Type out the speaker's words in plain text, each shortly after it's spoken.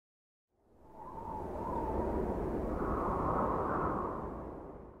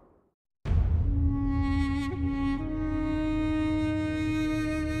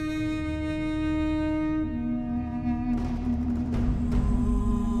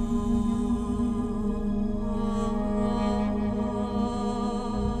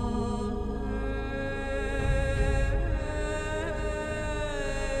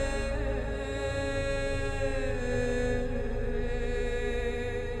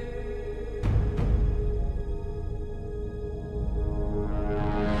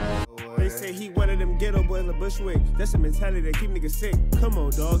say he one of them ghetto boys in Bushwick. That's the mentality that keep niggas sick. Come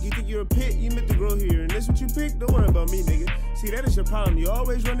on, dog. You think you're a pit? You meant to grow here, and this what you pick? Don't worry about me, nigga. See, that is your problem. You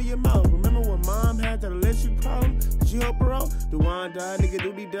always run to your mouth. Remember when mom had that electric problem? Did you help her out? Dewan died, nigga.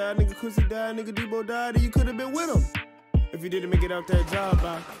 Doody died, nigga. Kusi died, nigga. Debo died, and you could have been with him if you didn't make it out that job.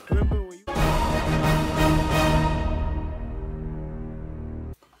 Remember when you...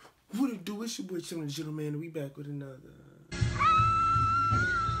 What it do? It's your boy Chillin' the Gentleman, and we back with another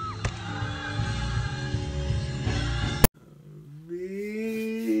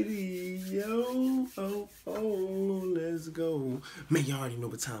video. Oh, let's go. Man, you already know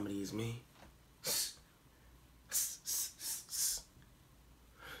what time it is, man.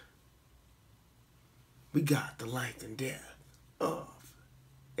 We got the life and death of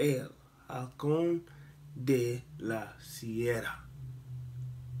El Halcon de la Sierra.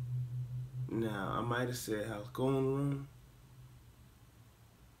 Now, I might have said Halcon wrong,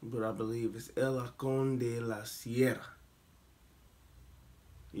 but I believe it's El Halcon de la Sierra.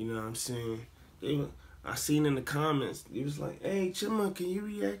 You know what I'm saying? I seen in the comments, it was like, hey, Chima, can you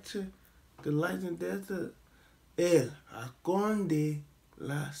react to the life and death of El Halcon de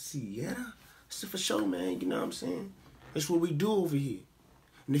la Sierra? It's for sure, man. You know what I'm saying? That's what we do over here.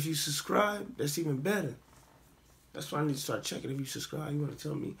 And if you subscribe, that's even better. That's why I need to start checking. If you subscribe, you want to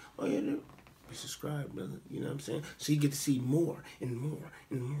tell me, oh, yeah, dude. Subscribe, brother. You know what I'm saying? So you get to see more and more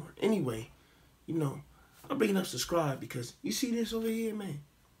and more. Anyway, you know, I'm bringing up subscribe because you see this over here, man.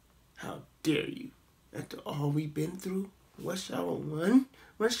 How dare you? After all we've been through, rush hour 1,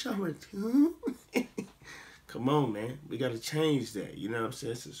 rush hour 2. Come on, man. We got to change that. You know what I'm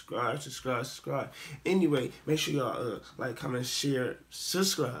saying? Subscribe, subscribe, subscribe. Anyway, make sure y'all like, comment, share,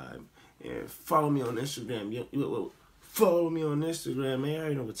 subscribe, and follow me on Instagram. Follow me on Instagram, man. I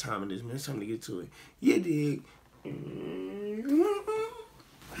already know what time it is, man. It's time to get to it. You dig?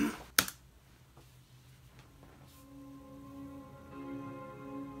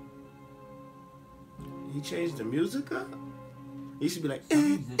 He changed the music up? He used to be like, Some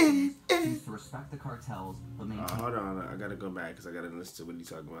musicians used to respect the cartels, but maintain... hold on. I gotta go back because I gotta listen to what he's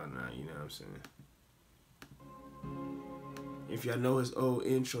talking about now. You know what I'm saying? If y'all know his old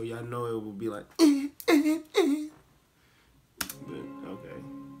intro, y'all know it will be like, okay.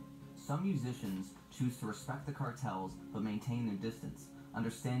 Some musicians choose to respect the cartels, but maintain their distance,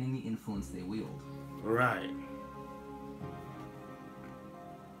 understanding the influence they wield. Right.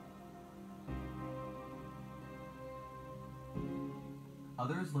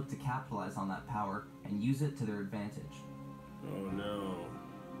 Others look to capitalize on that power and use it to their advantage. Oh no.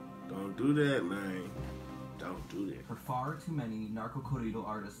 Don't do that, man. Don't do that. For far too many narco-corrido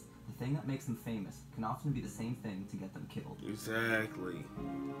artists, the thing that makes them famous can often be the same thing to get them killed. Exactly.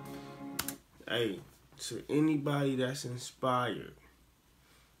 Hey, to anybody that's inspired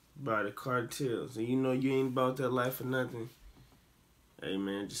by the cartels, and you know you ain't about that life or nothing, hey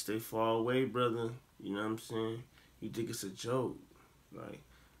man, just stay far away, brother. You know what I'm saying? You think it's a joke. Like,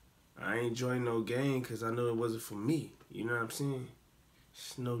 I ain't joined no gang because I know it wasn't for me. You know what I'm saying?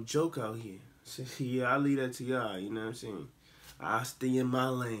 It's no joke out here. So, yeah, I'll leave that to y'all. You know what I'm saying? I'll stay in my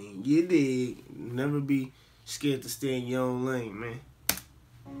lane. You dig? Never be scared to stay in your own lane, man.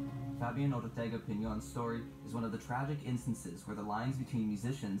 Fabian Ortega Piñon's story is one of the tragic instances where the lines between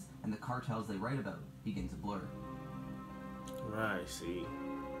musicians and the cartels they write about begin to blur. Right, see.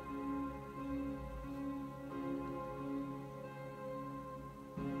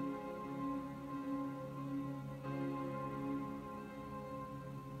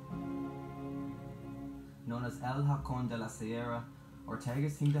 Known as El Halcon de la Sierra, Ortega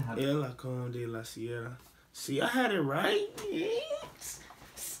seemed to have... El Halcon de la Sierra. See, I had it right.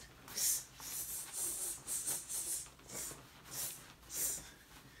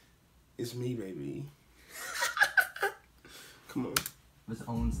 It's me, baby. Come on. His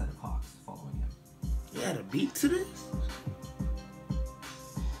own set of hawks following him. You had a beat to this?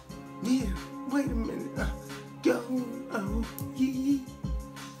 Yeah, wait a minute. Go, oh, yeah.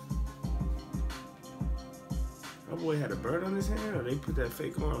 My boy had a bird on his hand, or they put that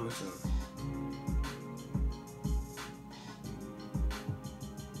fake arm or something?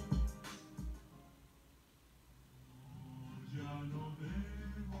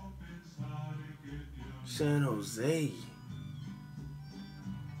 San Jose.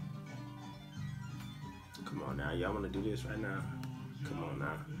 Come on now, y'all want to do this right now? Come on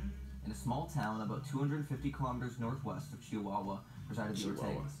now. In a small town about 250 kilometers northwest of Chihuahua resided the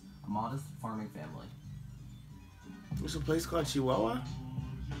Ortegas, a modest farming family. There's a place called Chihuahua?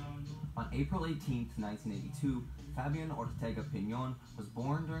 On April 18th, 1982, Fabian Ortega Piñon was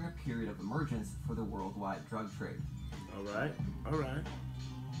born during a period of emergence for the worldwide drug trade. Alright, alright.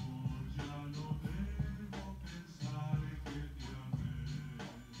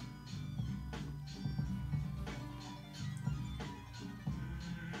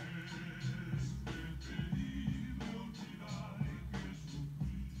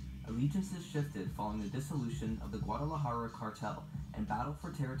 allegiances shifted following the dissolution of the Guadalajara cartel, and battle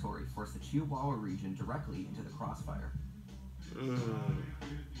for territory forced the Chihuahua region directly into the crossfire.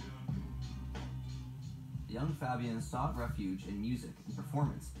 The young Fabian sought refuge in music and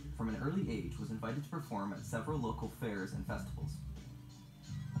performance. From an early age, was invited to perform at several local fairs and festivals.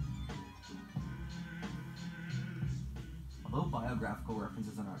 Although biographical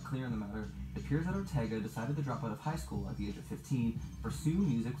references are not clear in the matter, it appears that Ortega decided to drop out of high school at the age of 15 to pursue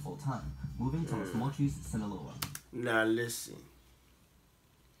music full-time, moving to Los Mochis, Sinaloa. Now listen,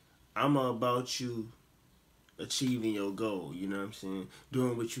 I'm about you achieving your goal, you know what I'm saying?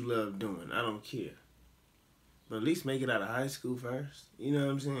 Doing what you love doing. I don't care. But at least make it out of high school first. You know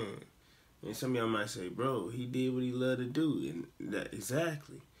what I'm saying? And some of y'all might say, bro, he did what he loved to do. And that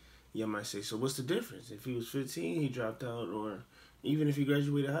exactly. Y'all might say, so what's the difference? If he was 15, he dropped out, or even if he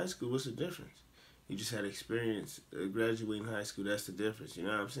graduated high school, what's the difference? He just had experience graduating high school. That's the difference, you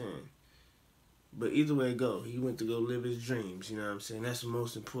know what I'm saying? But either way it go, he went to go live his dreams, you know what I'm saying? That's the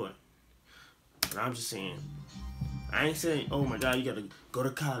most important. And I'm just saying, I ain't saying, oh my God, you gotta go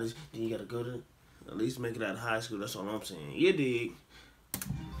to college, then you gotta go to, at least make it out of high school. That's all I'm saying. You dig?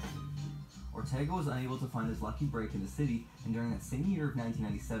 Ortega was unable to find his lucky break in the city, and during that same year of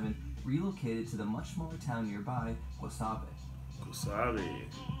 1997, relocated to the much smaller town nearby, Guasave.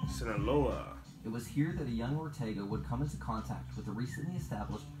 Guasave, Sinaloa. It was here that a young Ortega would come into contact with the recently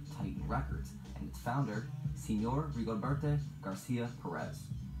established Titan Records and its founder, Senor Rigoberto Garcia Perez.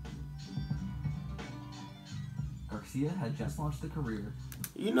 Garcia had just launched a career.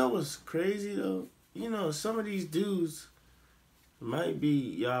 You know what's crazy though? You know, some of these dudes might be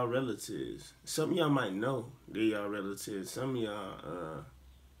y'all relatives. Some of y'all might know they're y'all relatives. Some of y'all,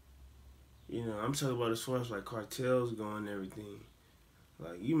 you know, I'm talking about as far as like cartels going and everything.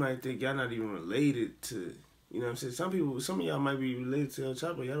 Like, you might think y'all not even related to, you know what I'm saying? Some of y'all might be related to El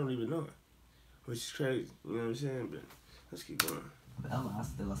Chapo, y'all don't even know it. Which is crazy, you know what I'm saying? But let's keep going. Of El As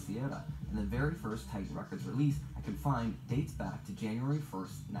de la Sierra, and the very first Titan Records release I could find dates back to January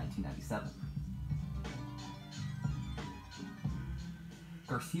 1st, 1997.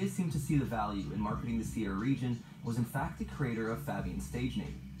 Garcia seemed to see the value in marketing the Sierra region and was in fact the creator of Fabian's stage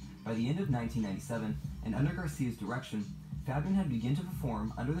name. By the end of 1997, and under Garcia's direction, Fabian had begun to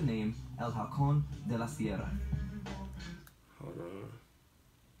perform under the name El Halcon de la Sierra. Hold on.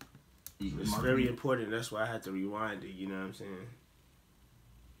 It's very important, that's why I had to rewind it, you know what I'm saying?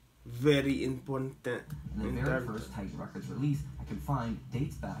 Very important. And the very first Titan Records release I could find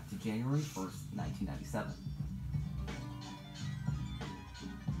dates back to January 1st, 1997.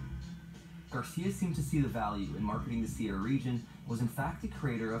 Garcia seemed to see the value in marketing the Sierra region and was in fact the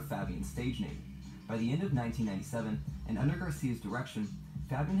creator of Fabian's stage name. By the end of 1997, and under Garcia's direction,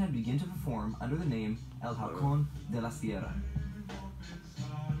 Fabian had begun to perform under the name El Halcon de la Sierra.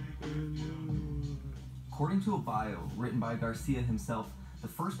 According to a bio written by Garcia himself, the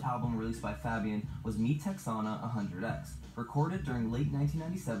first album released by Fabian was Mi Texana 100X, recorded during late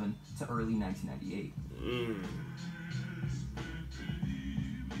 1997 to early 1998.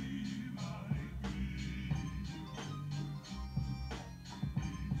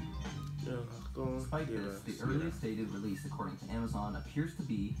 Despite this, the earliest dated release according to Amazon appears to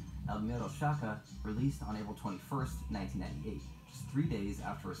be El Mero Shaka, released on April 21st, 1998, just 3 days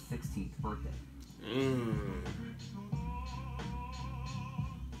after his 16th birthday.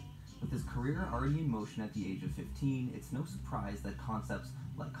 With his career already in motion at the age of 15, it's no surprise that concepts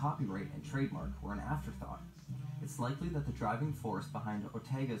like copyright and trademark were an afterthought. It's likely that the driving force behind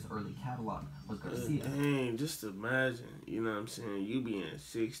Ortega's early catalog was Garcia. Dang, just imagine, you know what I'm saying, you being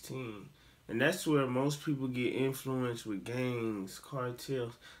 16. And that's where most people get influenced with gangs,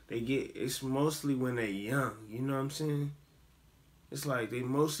 cartels. It's mostly when they're young, you know what I'm saying? It's like they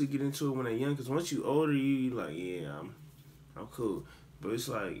mostly get into it when they're young, because once you older, you like, yeah, I'm cool. But it's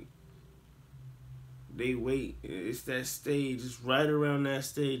like, they wait. It's that stage. It's right around that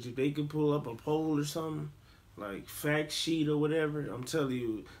stage. If they could pull up a poll or something, like fact sheet or whatever, I'm telling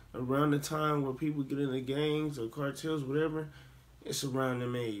you, around the time where people get into gangs or cartels, whatever, it's around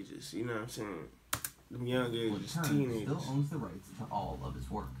them ages. You know what I'm saying? Them young ages, teenagers. Still owns the rights to all of his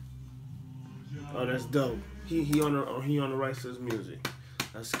work. Oh, that's dope. He on the rights to his music.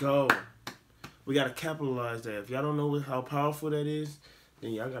 Let's go. We gotta capitalize that. If y'all don't know how powerful that is,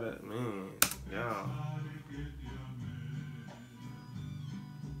 then y'all gotta, man, y'all.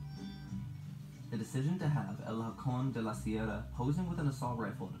 The decision to have El Halcon de la Sierra posing with an assault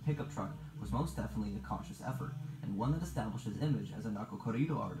rifle in a pickup truck was most definitely a conscious effort, and one that established his image as a narco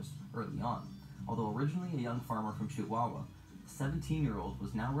corrido artist early on. Although originally a young farmer from Chihuahua, The 17-year-old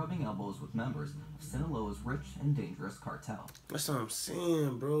was now rubbing elbows with members of Sinaloa's rich and dangerous cartel. That's what I'm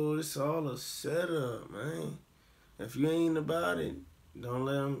saying, bro. It's all a setup, man. If you ain't about it, don't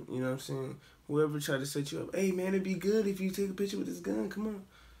let them, you know what I'm saying? Whoever try to set you up, hey, man, it'd be good if you take a picture with this gun. Come on.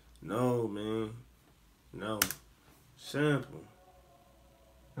 No, man. No. Simple.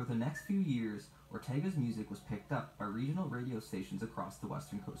 For the next few years, Ortega's music was picked up by regional radio stations across the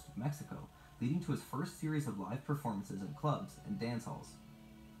western coast of Mexico, leading to his first series of live performances in clubs and dance halls.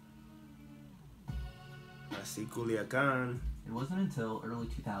 Así Culiacán. It wasn't until early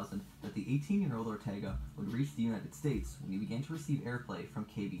 2000 that the 18-year-old Ortega would reach the United States when he began to receive airplay from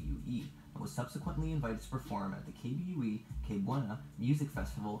KBUE and was subsequently invited to perform at the KBUE Que Buena Music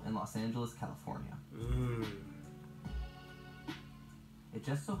Festival in Los Angeles, California. It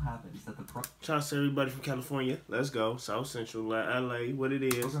just so happens that the shout out to everybody from California. Let's go. South Central, LA, what it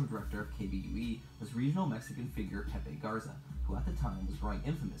is. program director of KBUE was regional Mexican figure Pepe Garza, who at the time was growing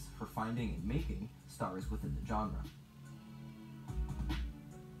infamous for finding and making stars within the genre.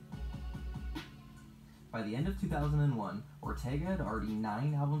 By the end of 2001, Ortega had already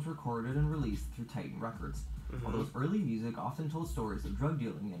 9 albums recorded and released through Titan Records. While those early music often told stories of drug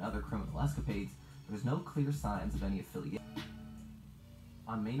dealing and other criminal escapades, there was no clear signs of any affiliation.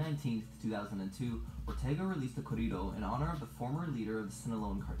 On May 19, 2002, Ortega released a corrido in honor of the former leader of the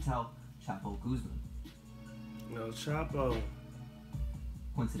Sinaloan cartel, Chapo Guzman. No Chapo.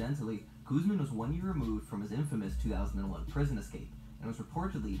 Coincidentally, Guzman was 1 year removed from his infamous 2001 prison escape and was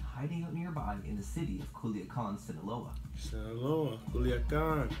reportedly hiding out nearby in the city of Culiacán, Sinaloa. Sinaloa,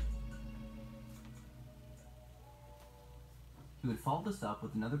 Culiacán. He would follow this up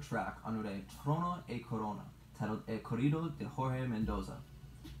with another track on Re Trono e Corona, titled El Corrido de Jorge Mendoza.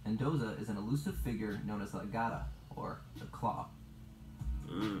 Mendoza is an elusive figure known as La Garra, or the Claw.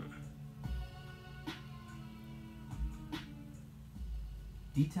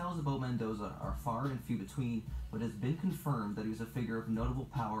 Details about Mendoza are far and few between, but it has been confirmed that he was a figure of notable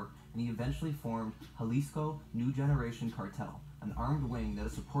power, and he eventually formed Jalisco New Generation Cartel, an armed wing that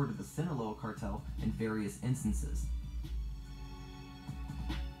has supported the Sinaloa cartel in various instances.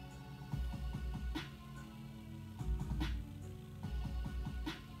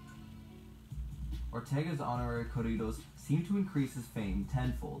 Ortega's honorary corridos seemed to increase his fame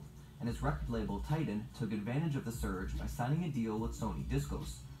tenfold, and his record label Titan took advantage of the surge by signing a deal with Sony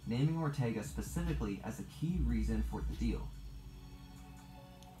Discos, naming Ortega specifically as a key reason for the deal.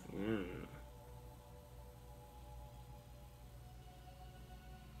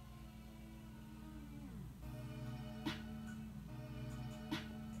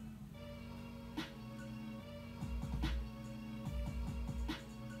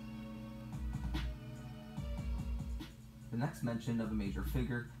 The next mention of a major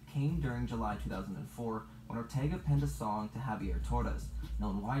figure came during July 2004 when Ortega penned a song to Javier Torres,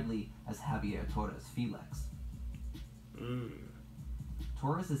 known widely as Javier Torres Felix.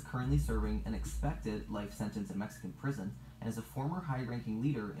 Torres is currently serving an expected life sentence in Mexican prison and is a former high-ranking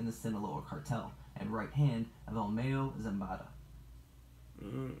leader in the Sinaloa cartel and right hand of El Mayo Zambada.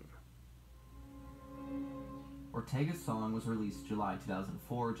 Ortega's song was released July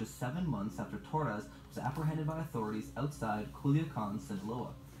 2004, just 7 months after Torres was apprehended by authorities outside Culiacán,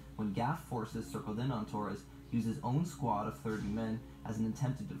 Sinaloa. When GAF forces circled in on Torres, he used his own squad of 30 men as an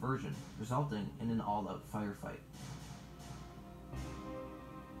attempted diversion, resulting in an all-out firefight.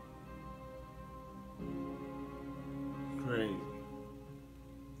 Great.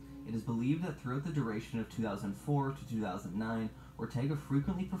 It is believed that throughout the duration of 2004 to 2009, Ortega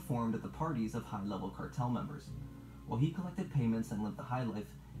frequently performed at the parties of high-level cartel members. While he collected payments and lived the high life,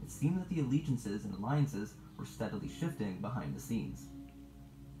 it seemed that the allegiances and alliances were steadily shifting behind the scenes.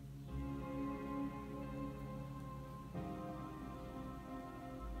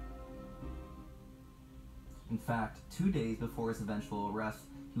 In fact, 2 days before his eventual arrest,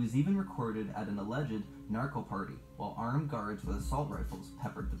 he was even recorded at an alleged narco party, while armed guards with assault rifles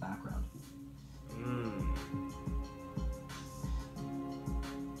peppered the background.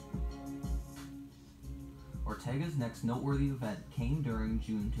 Ortega's next noteworthy event came during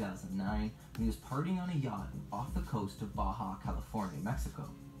June 2009 when he was partying on a yacht off the coast of Baja California, Mexico.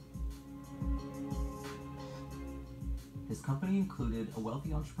 His company included a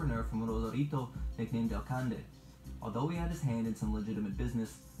wealthy entrepreneur from Rosarito nicknamed Halcon. Although he had his hand in some legitimate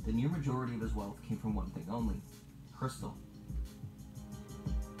business, the near majority of his wealth came from one thing only: crystal.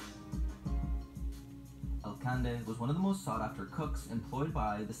 Halcon was one of the most sought-after cooks employed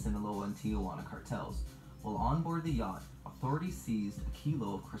by the Sinaloa and Tijuana cartels. While on board the yacht, authorities seized a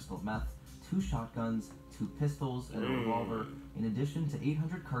kilo of crystal meth, 2 shotguns, 2 pistols, and a revolver, in addition to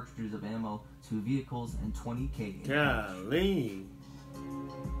 800 cartridges of ammo, 2 vehicles, and 20K. Golly.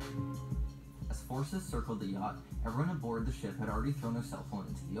 As forces circled the yacht, everyone aboard the ship had already thrown their cell phone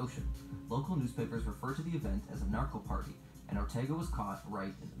into the ocean. Local newspapers referred to the event as a narco party, and Ortega was caught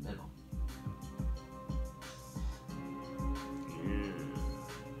right in the middle.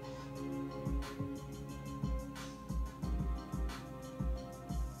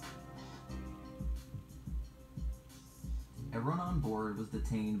 Everyone on board was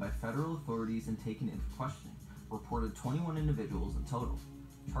detained by federal authorities and taken in for questioning, reported 21 individuals in total.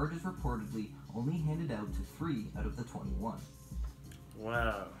 Charges reportedly only handed out to 3 out of the 21.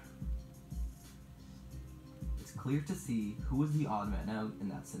 Wow. It's clear to see who was the odd man out in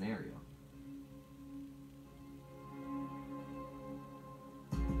that scenario.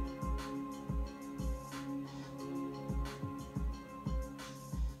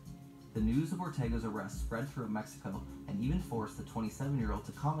 The news of Ortega's arrest spread throughout Mexico and even forced the 27-year-old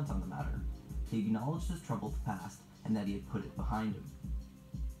to comment on the matter. He acknowledged his troubled past and that he had put it behind him.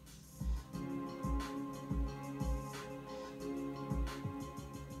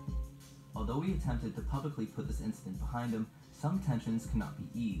 Although he attempted to publicly put this incident behind him, some tensions cannot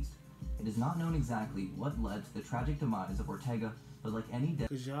be eased. It is not known exactly what led to the tragic demise of Ortega, but like any death...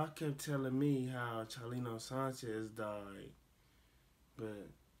 Because y'all kept telling me how Chalino Sanchez died, but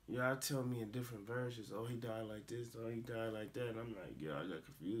y'all tell me in different versions. Oh, he died like this. Oh, he died like that. And I'm like, yeah, I got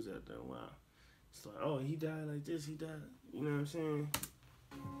confused after a while. It's like, oh, he died like this. He died. You know what I'm saying?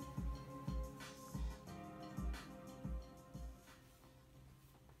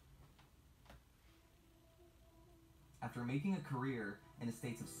 After making a career in the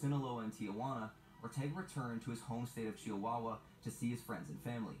states of Sinaloa and Tijuana, Ortega returned to his home state of Chihuahua to see his friends and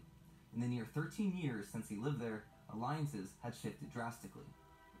family. In the near 13 years since he lived there, alliances had shifted drastically.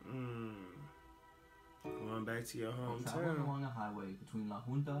 Going back to your While hometown. traveling along a highway between La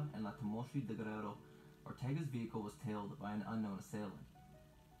Junta and La Tomoshi de Guerrero, Ortega's vehicle was tailed by an unknown assailant.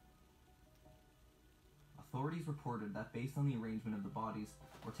 Authorities reported that based on the arrangement of the bodies,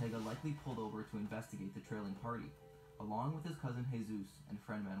 Ortega likely pulled over to investigate the trailing party. Along with his cousin Jesus and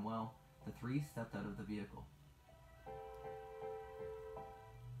friend Manuel, the 3 stepped out of the vehicle.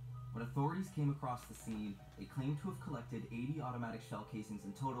 When authorities came across the scene, they claimed to have collected 80 automatic shell casings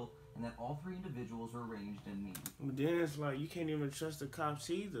in total, and that all 3 individuals were arranged in neat. But then it's like, you can't even trust the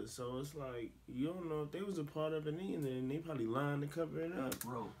cops either. So it's like, you don't know if they was a part of it either, and they probably lying to cover it up.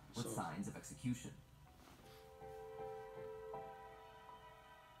 Row with signs of execution.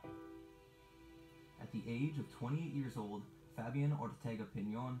 At the age of 28 years old, Fabian Ortega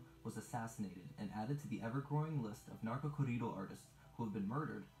Piñon was assassinated and added to the ever-growing list of narco-corrido artists who have been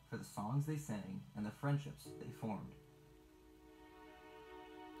murdered for the songs they sang and the friendships they formed.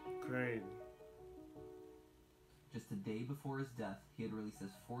 Crazy. Just a day before his death, he had released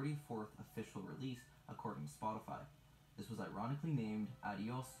his 44th official release, according to Spotify. This was ironically named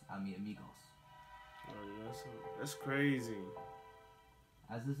Adios a mi amigos. Oh, yeah, that's crazy.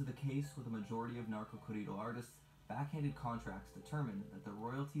 As is the case with the majority of narco-corrido artists, backhanded contracts determine that the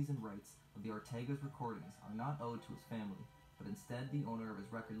royalties and rights of the Ortega's recordings are not owed to his family, but instead the owner of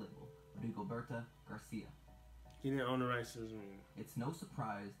his record label, Rigoberta Garcia. He didn't own the rights to his music. It's no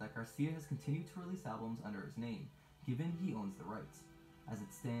surprise that Garcia has continued to release albums under his name, given he owns the rights. As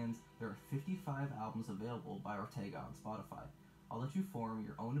it stands, there are 55 albums available by Ortega on Spotify. I'll let you form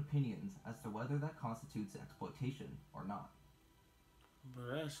your own opinions as to whether that constitutes exploitation or not.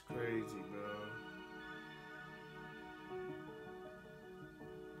 But that's crazy, bro.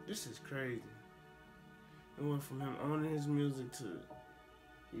 This is crazy. It went from him owning his music to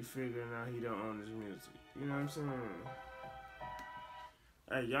you figuring out he don't own his music. You know what I'm saying?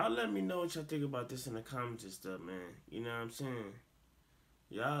 Hey, y'all let me know what y'all think about this in the comments and stuff, man. You know what I'm saying?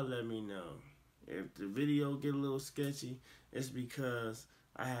 Y'all let me know. If the video get a little sketchy, it's because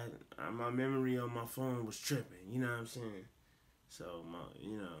I had my memory on my phone was tripping. You know what I'm saying? So,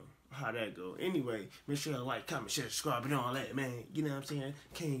 you know, how that go. Anyway, make sure y'all like, comment, share, subscribe, and all that, man. You know what I'm saying?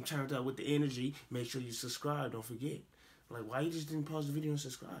 Came turned out with the energy. Make sure you subscribe. Don't forget. Like, why you just didn't pause the video and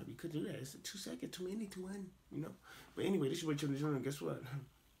subscribe? You could do that. It's 2 seconds, too many to win, you know? But anyway, this is what you're doing. Guess what?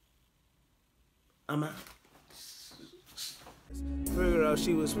 I'm out. Figured out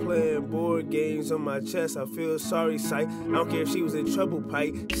she was playing board games on my chest. I feel sorry, sight. I don't care if she was in trouble,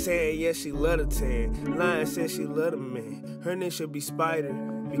 pipe. Saying yes, she loved a tan. Lying said she loved a man. Her name should be Spider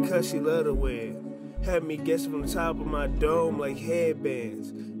because she loved to win. Had me guessing from the top of my dome like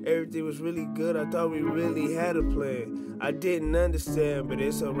headbands. Everything was really good, I thought we really had a plan. I didn't understand, but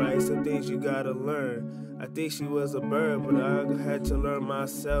it's alright, some things you gotta learn. I think she was a bird, but I had to learn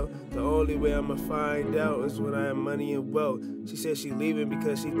myself. The only way I'ma find out is when I have money and wealth. She said she leaving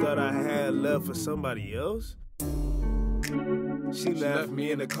because she thought I had love for somebody else. She left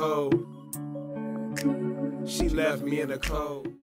me in the cold. She left me in the cold.